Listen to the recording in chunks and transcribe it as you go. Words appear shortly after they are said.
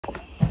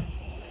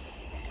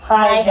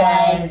Hi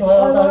guys,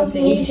 welcome to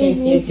Ishi's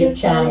YouTube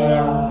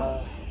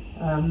channel.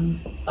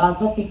 Our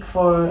topic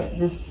for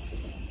this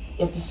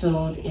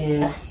episode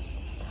is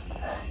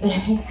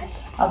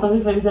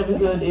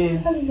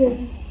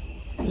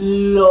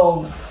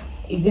love.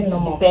 Is it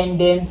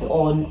dependent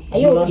on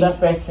the other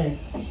person?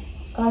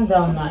 Calm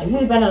down now. Is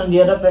it dependent on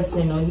the other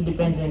person or is it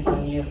dependent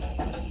on you?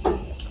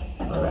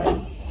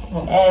 Alright.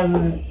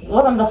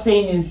 What I'm not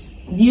saying is,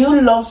 do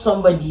you love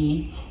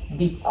somebody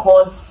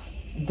because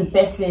the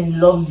person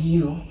loves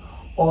you?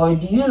 Or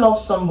do you love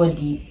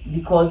somebody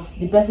because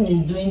the person is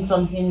doing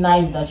something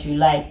nice that you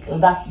like? Or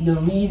that's your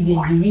reason,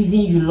 the reason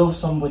you love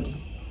somebody?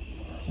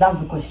 That's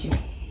the question.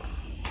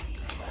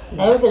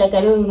 I don't feel like I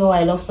don't even know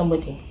why I love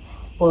somebody.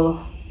 But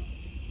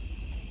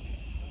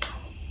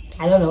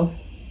I don't know.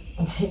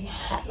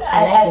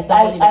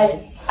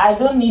 I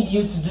don't need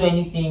you to do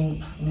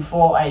anything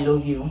before I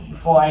love you,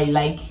 before I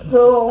like you.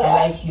 So,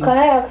 I like you. Can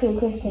I ask you a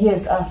question?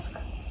 Yes, ask.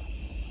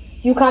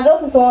 You can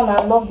just see someone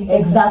and love the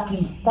person.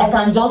 Exactly. I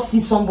can just see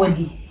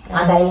somebody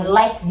and I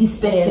like this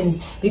person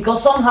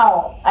because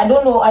somehow I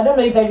don't know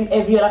if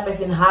every other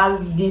person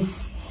has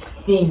this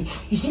thing.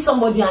 You see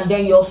somebody and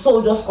then your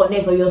soul just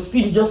connects or your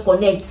spirit just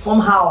connects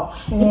somehow.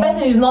 The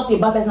person is not a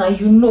bad person and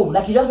you know,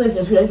 like you just know in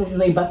your spirit this person is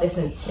not a bad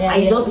person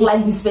and you just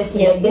like this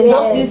person. Like, there's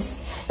just this.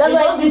 That's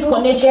why this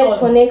connection. Yeah, this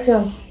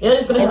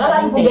connection.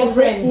 Other people get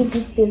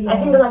friends. I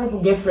think other people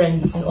get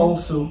friends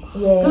also.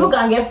 Yeah.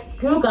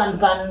 People can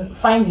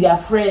find their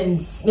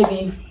friends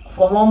maybe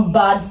from one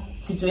bad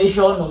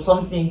situation or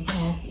something.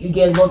 You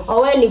get what?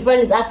 Or when the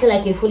friend is acting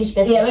like a foolish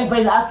person. Yeah, when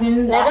friend is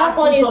acting like that.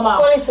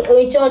 Collins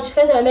in church.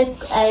 First time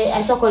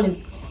I saw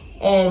Collins.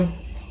 It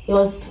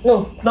was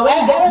no. But when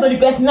you get to know the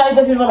person, now the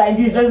person is not like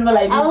this. Person is not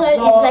like this. I was like,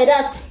 it's like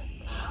that.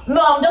 No,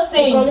 I'm just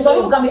saying some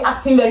people can be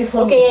acting very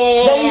funny,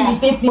 very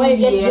irritating. When you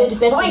get to know the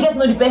person, but when you get to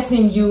know the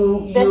person,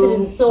 you just like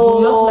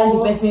the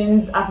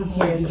person's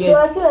attitude. So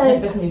I feel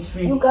like the person is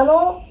free. You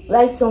cannot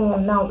like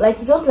someone now. Like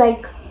it's just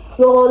like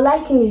your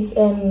liking is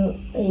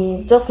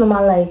just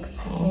normal like.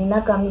 And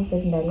not can meet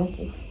person that likes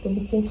you. To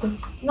be thinking.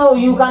 No,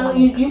 you can.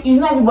 It's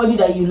not everybody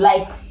that you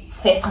like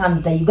first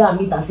hand that you go and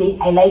meet and say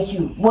I like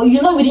you. But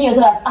you know within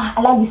yourself that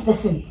I like this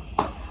person.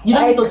 You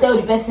don't need to tell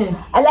the person.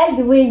 I like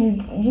the way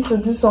you used to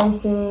do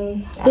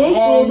something. They used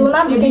to do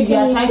not be taking you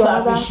are trying to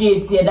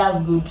appreciate. Yeah,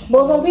 that's good.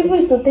 But some people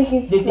used to take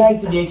it. They take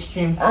it to the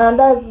extreme. And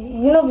that's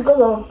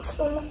because of.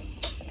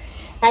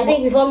 I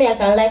think before me, I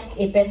can like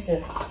a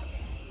person.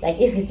 Like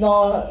if it's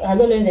not, I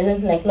don't know if there's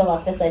anything like love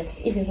at first sight.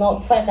 If it's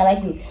not, before I can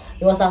like you,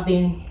 it must have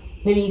been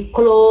maybe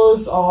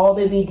close or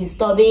maybe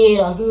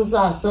disturbing or so.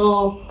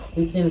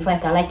 It's maybe before I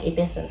can like a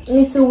person.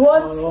 Me too.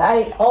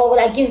 Or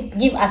like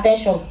give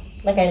attention,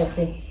 that kind of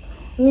thing.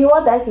 Me,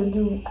 what I should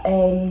do,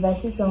 if I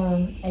see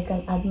someone, I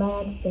can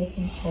admire the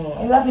person.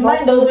 Exactly.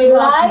 Mine doesn't even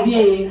have to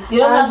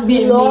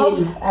be a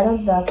male. I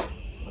don't know.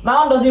 My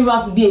own doesn't even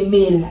have to be a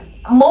male.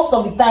 Most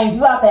of the times,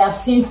 people that I have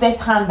seen first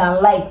hand and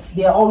liked,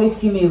 they are always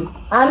female.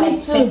 Me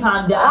too. First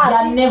hand, they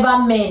are never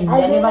men. They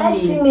are never like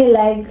male. Female,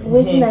 like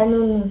waiting. I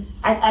know.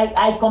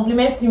 I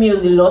compliment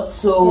females a lot,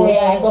 so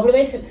I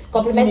compliment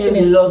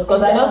females a lot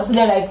because I just see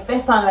them like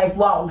first hand, like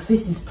wow, your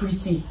face is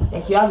pretty.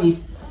 Like you have a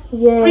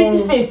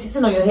pretty face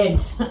sitting on your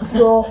head.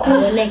 Your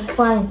neck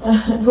fine.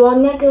 Your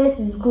necklace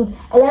is good.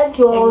 I like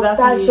your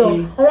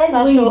stature. I like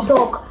the way you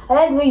talk. I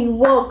like the way you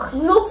walk.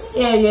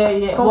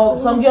 Yeah. Well,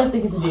 some girls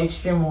take it to the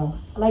extreme. I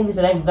like this,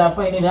 I like that.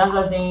 For you, that's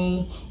what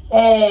saying,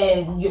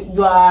 hey,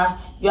 you are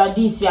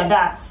this, you are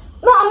that.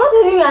 No, I'm not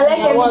telling you I like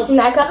everything.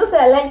 I cannot say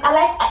I like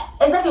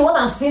exactly what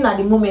I'm seeing at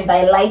the moment.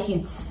 I like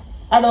it.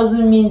 That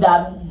doesn't mean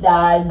that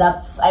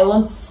I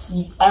want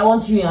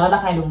you in another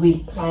kind of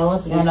way. I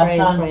want to be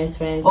friends.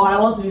 Or I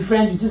want to be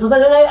friends with you. So I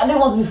don't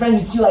want to be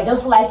friends with you. I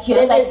just like you.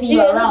 I see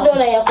you around. You know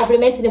that you're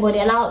complimenting anybody,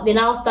 and they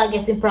now start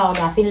getting proud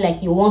and feeling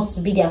like you want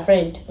to be their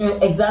friend.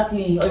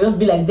 Exactly. Or you want to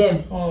be like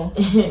them.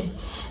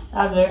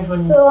 That's very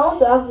funny. So I want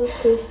to ask this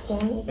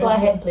question. Go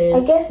ahead, please. I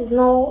guess it's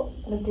not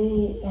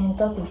the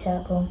topic,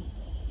 Shako.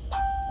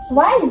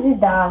 Why is it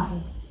that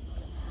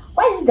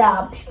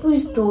people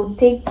used to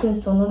take things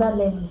to another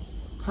level?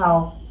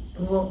 How?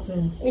 What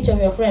things? Which of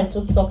your friends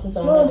took something to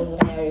another level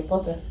and you're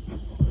reporting?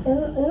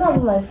 It's not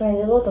with my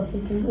friends. A lot of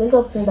people. A lot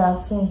of things that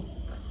I've seen.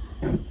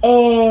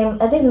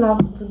 I don't know how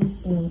to put this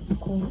thing.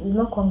 It's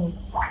not coming.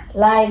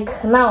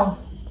 Like now,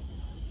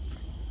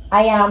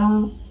 I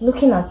am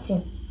looking at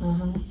you.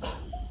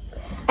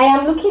 I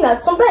am looking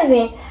at. Sometimes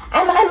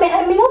I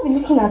may not be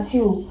looking at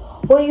you,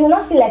 but you will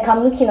not feel like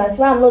I'm looking at you.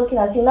 When I'm not looking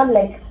at you, not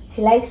like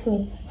she likes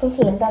me,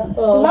 something like that.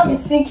 You'll not be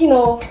thinking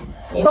of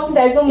something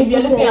that don't make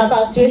sense.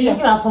 If you're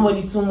looking at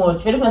somebody too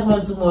much,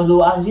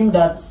 they'll assume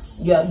that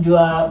you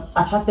are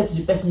attracted to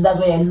the person. That's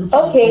why you're looking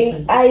at the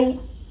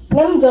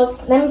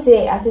person. Let me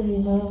say as if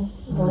it's me,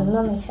 but it's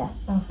not me, Sha.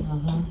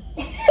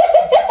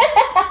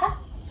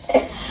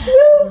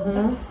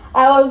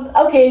 I was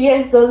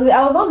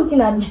not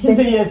looking at this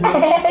person.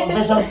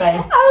 Confession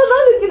time. I was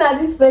not looking at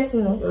this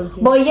person.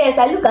 But yes,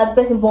 I look at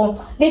the person.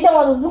 But later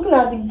I was looking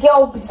at the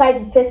girl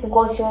beside the person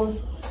because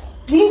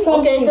doing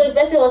something. Okay, so the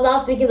person was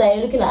now thinking that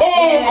you're looking at.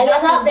 Yeah, and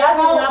that's how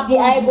the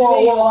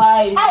eyeball works.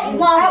 It's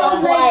not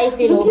how I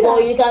feel,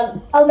 but you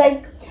can. I was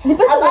like, the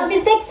person. I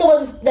mistake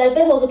someone. The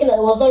person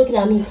was not looking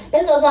at me. The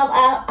person was not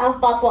have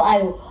passport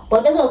eye,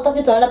 but the person was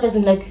talking to another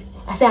person. Like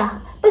I said,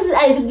 person's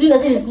eye is doing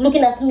as if he's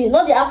looking at me,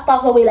 not the half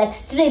passport way, like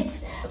straight.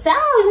 Say,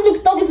 how is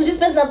he talking to this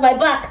person at my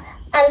back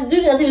and he's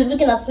doing as if he's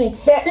looking at me?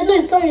 I said, no,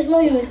 it's sorry, it's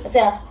not you. I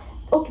said,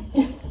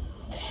 okay.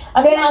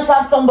 Have you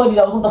answered somebody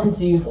that wasn't talking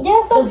to you?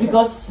 Yes, just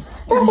because.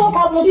 That's what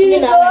happened to me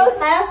now.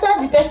 I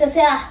answered the person,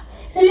 say,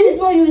 it's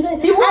not you.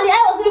 And the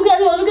eye was looking at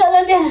me,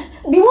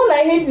 The one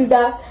I hate is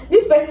that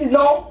this person is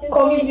not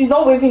coming, he's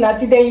not waving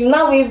at you, then you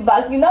now wave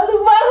back, you now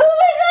look back.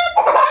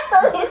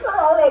 Oh my god!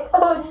 I'm like,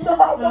 oh no.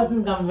 Those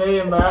things are very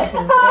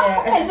embarrassing.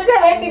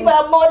 Especially when people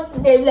are more to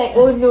them, like,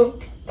 oh no.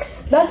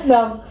 That's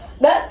now.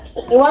 That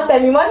one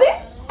time Imane,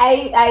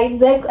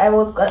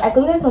 I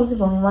collected something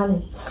from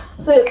Imane.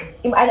 So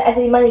I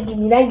said, Imane, give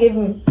me, that gave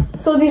me.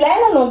 So the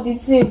lion of the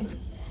team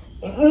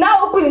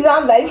now open his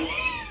hand like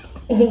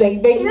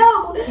like begging.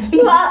 No,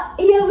 he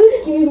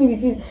always giving me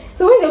the thing.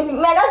 So when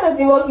my dad thought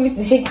he wants me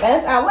to shake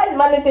hands, and why is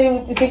Imane telling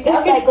me to shake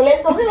hands? I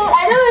collect something.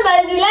 I don't know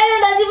that the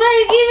lion that the man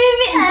giving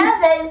me. And I was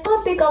like,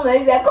 don't take off my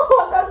head. Come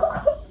on.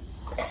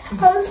 I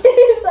was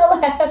feeling so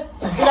bad.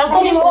 I'm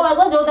telling you, oh my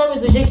god, don't tell me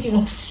to shake you.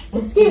 Him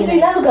too,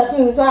 now look at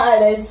me with one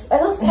eye. I just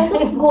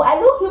go. I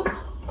don't look.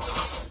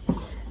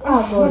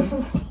 Oh god.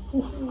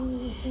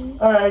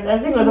 Alright, I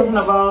think we're talking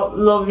about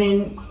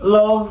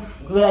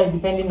love, like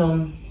depending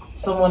on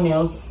someone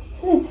else.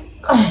 Is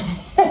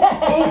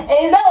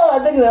that what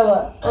we're talking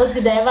about? Oh,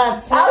 to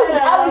divert. How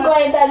we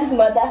gonna enter this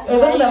matter?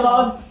 We're talking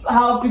about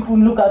how people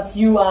look at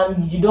you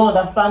and you don't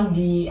understand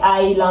the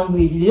eye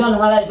language. You don't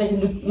understand how the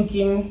person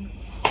looking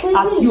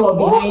at you or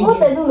behind what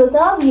you. I do is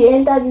how we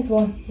enter this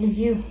one. It's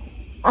you.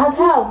 As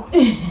how?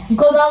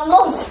 Because I'm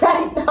lost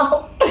right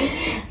now.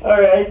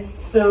 Alright,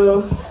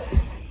 so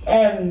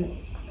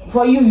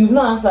for you, you've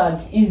not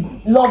answered. Is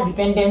love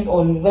dependent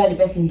on whether the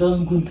person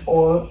does good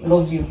or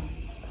loves you?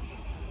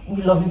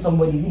 You loving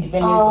somebody, is it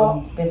dependent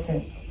on the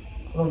person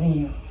loving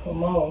you?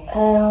 Tomorrow.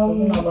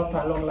 Talking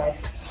about a long life.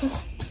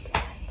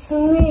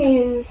 To me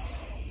is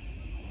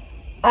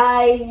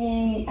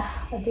I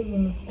don't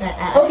know.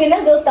 Okay,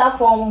 let's just start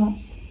from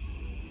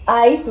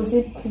I used to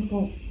see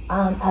people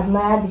and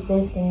admire the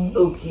person.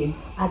 Okay.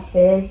 At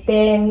first,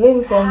 then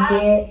maybe from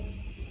there,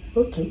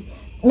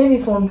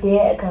 maybe from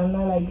there I can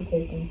not like the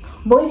person.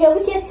 But if you're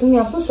wicked to me,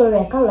 I'm so sorry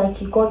I can't like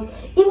you. Because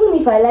even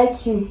if I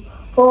like you,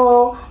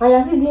 and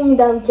you're still doing me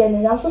that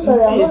wickedness, I'm so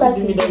sorry. I'm not like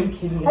you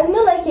again. I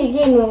don't like you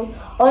again, no.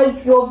 Or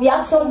if your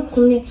reaction to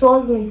me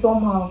towards me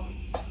somehow,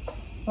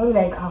 I'm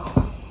like,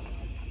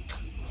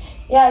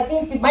 yeah, I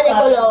think people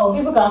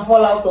can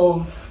fall out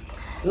of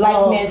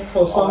likeness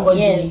for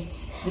somebody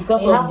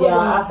because of their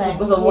accent,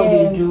 because of what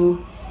they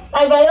do.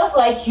 Like, I just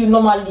like you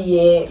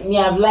normally, me,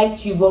 I've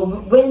liked you, but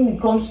when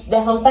it comes,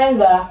 there's sometimes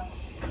that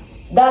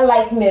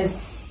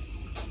likeness,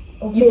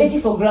 you take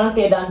it for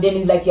granted, and then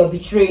it's like you're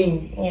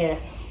betraying. Yeah.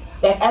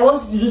 Like, I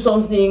wanted to do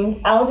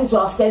something, I wanted to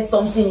have said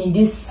something in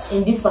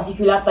this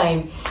particular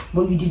time,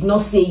 but you did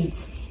not say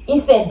it.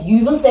 Instead, you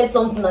even said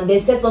something, and they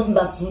said something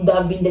that would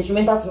have been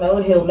detrimental to my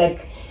own health,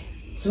 like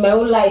to my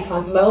own life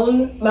and to my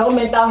own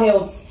mental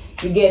health.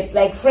 You get,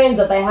 like, friends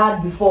that I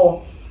had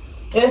before,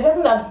 they're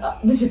expecting that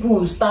these people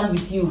will stand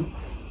with you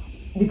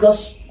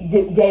because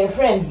they're your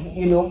friends,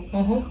 you know.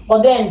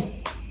 But then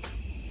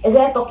as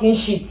they're talking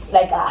shit,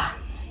 like,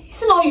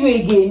 it's not you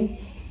again.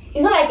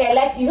 It's not like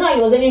it's not like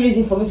there was any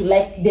reason for me to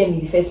like them in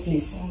the first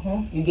place.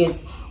 You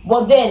get.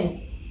 But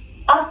then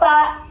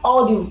after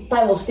all the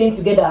time of staying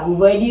together,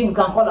 we can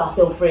call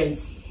ourselves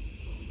friends.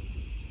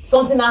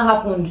 Something that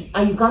happened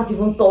and you can't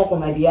even talk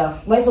on my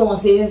behalf. When someone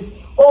says,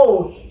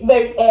 oh,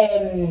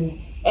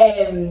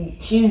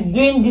 she's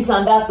doing this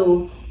and that,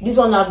 this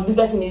one and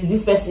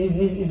this person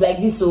is like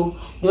this, so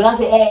they will not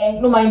say,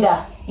 no mind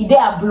her, it they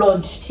are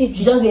blood, she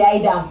just they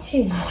hide them.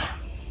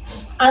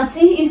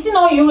 Auntie, it's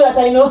not you that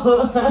I know.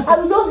 I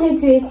will just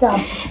hate you, Sam.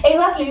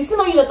 Exactly, it's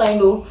not you that I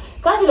know.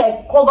 Can't you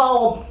like cover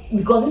up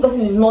because this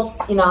person is not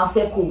in our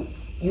circle?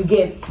 You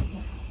get.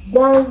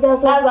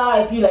 That's how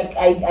I feel like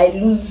I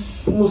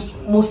lose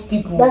most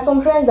people. There's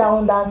some friends that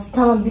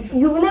understand.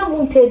 You will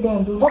never tell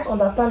them. They just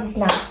understand this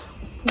now.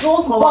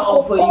 Just cover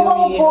up for you.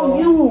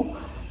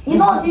 You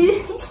know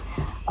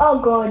oh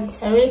God.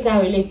 I really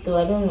can't relate to.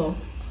 I don't know.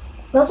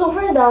 There's some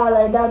friends that are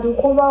like that. They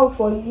cover up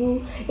for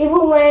you,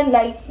 even when,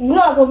 like, you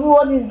know, some people,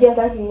 what these girls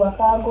like to work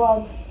out, go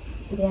out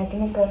to their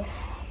clinical.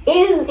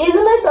 Isn't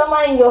there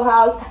someone in your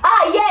house?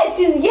 Yeah,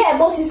 she's here,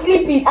 but she's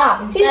sleeping.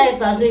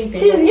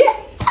 She's here.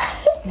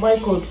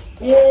 Boycott.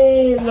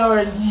 Yay,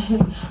 Lord.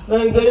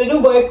 When they do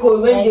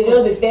boycott, when they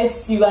know they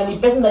test you and the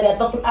person that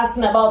they're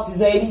asking about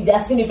is already, they're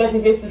seeing the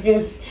person face to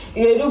face.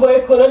 They do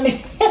boycott. The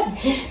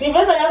person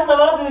they're asking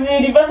about is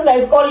the person that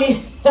is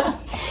calling.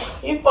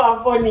 People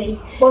are funny.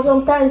 But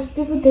sometimes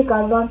people take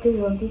advantage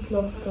of this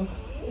love stuff.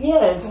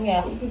 Yes,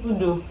 people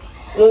do.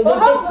 Some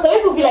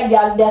people feel like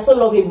they are so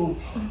lovable.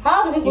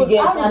 How do people take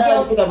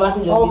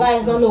advantage of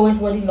guys don't know when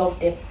somebody loves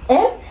them?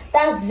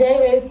 That's very,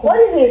 very What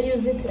is it?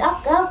 confusing.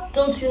 How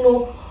don't you know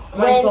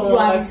When when someone you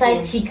are the likes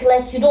side you. chick?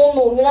 Like, you don't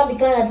know. You're not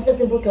becoming that this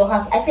person broke your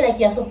heart. I feel like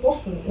you're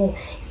supposed to know.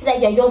 It's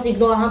like you're just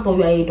ignoring her or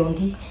you are a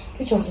dundee.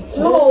 Which was it?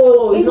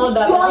 No, it's If not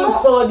that. you are I think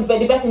not- so.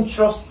 The person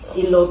trusts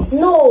a lot.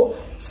 No.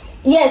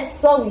 Yes,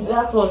 sorry.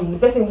 That one, the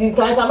person, the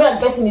can the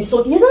person is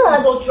so, You know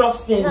that- so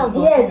trusting. That's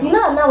not- Yes, you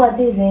know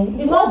nowadays,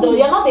 It's not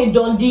you're not a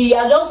dundee.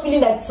 You're just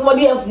feeling like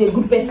somebody else is a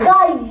good person.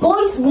 guy,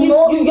 boys will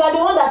not, You are the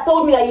one that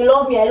told me that you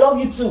love me. I love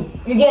you too.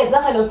 You get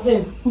that kind of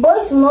thing.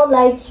 boys will not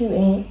like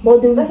you,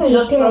 but they will Person is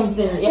just pretend.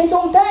 trusting. And You're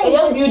sometimes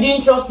just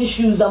building trust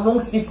issues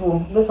amongst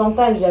people. But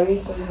sometimes you're really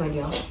sorry, my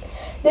dear.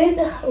 they,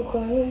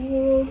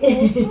 okay,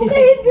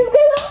 this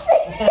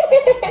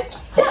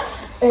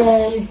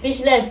guy She's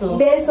speechless. So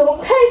there's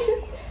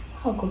sometimes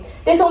how good.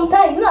 There's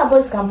sometimes you know how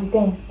boys can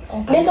pretend.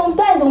 There's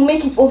sometimes they'll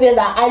make it obvious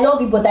that I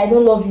love you but I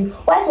don't love you.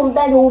 Why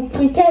sometimes they will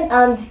pretend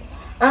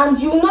and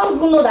you not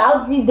even know that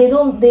how deep they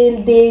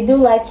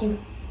don't like you.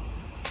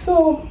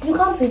 So you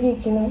can't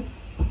predict, you know.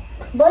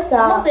 Boys I'm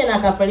are not saying I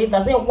can predict.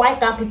 I'm saying why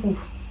can't people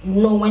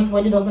know when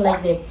somebody doesn't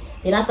like them?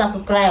 They not start to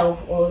cry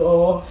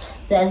or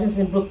say as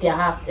if it broke their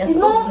heart. They're It's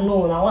supposed not- to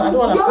know. Now I don't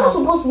you're not understand.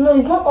 supposed to know.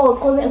 It's not all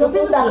because there's some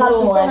people that supposed can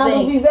to know, pretend I and they'll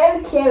think. be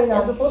very caring.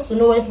 You're supposed to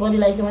know when somebody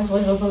likes you, when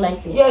somebody doesn't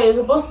like you. Yeah, you're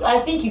supposed to.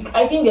 I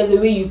think there's a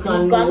way you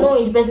can. You can know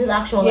in the person's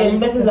action. Yeah,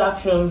 and the person's in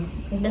action.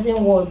 the person's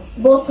words.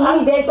 But to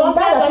me, there's sometimes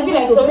Sometimes that I feel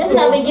like people some Person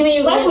have been giving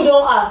you some good- people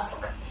don't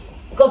ask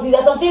because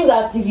there's some things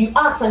that if you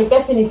ask and the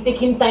person is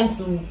taking time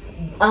to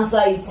answer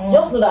it,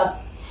 just know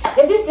that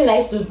there's this thing I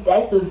used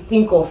to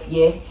think of.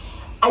 Yeah,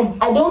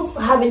 I don't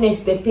have any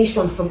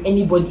expectation from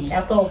anybody.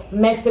 At all.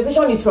 My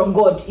expectation is from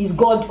God. Is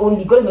God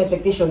only? God is my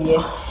expectation.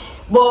 Yeah,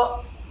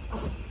 but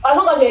as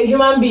long as you're a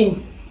human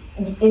being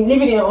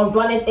living on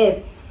planet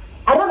Earth,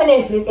 I don't have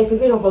any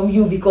expectation from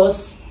you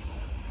because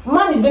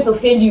man is going to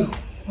fail you.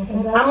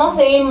 I'm not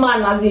saying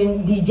man as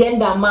in the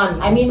gender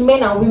man. I mean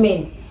men and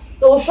women.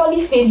 They will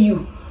surely fail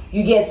you.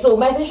 You get so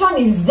my expectation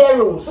is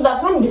zero. So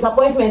that when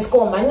disappointments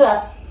come, I know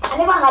that I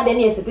never had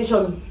any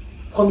expectation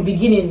from the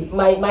beginning.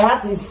 My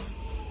heart is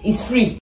free.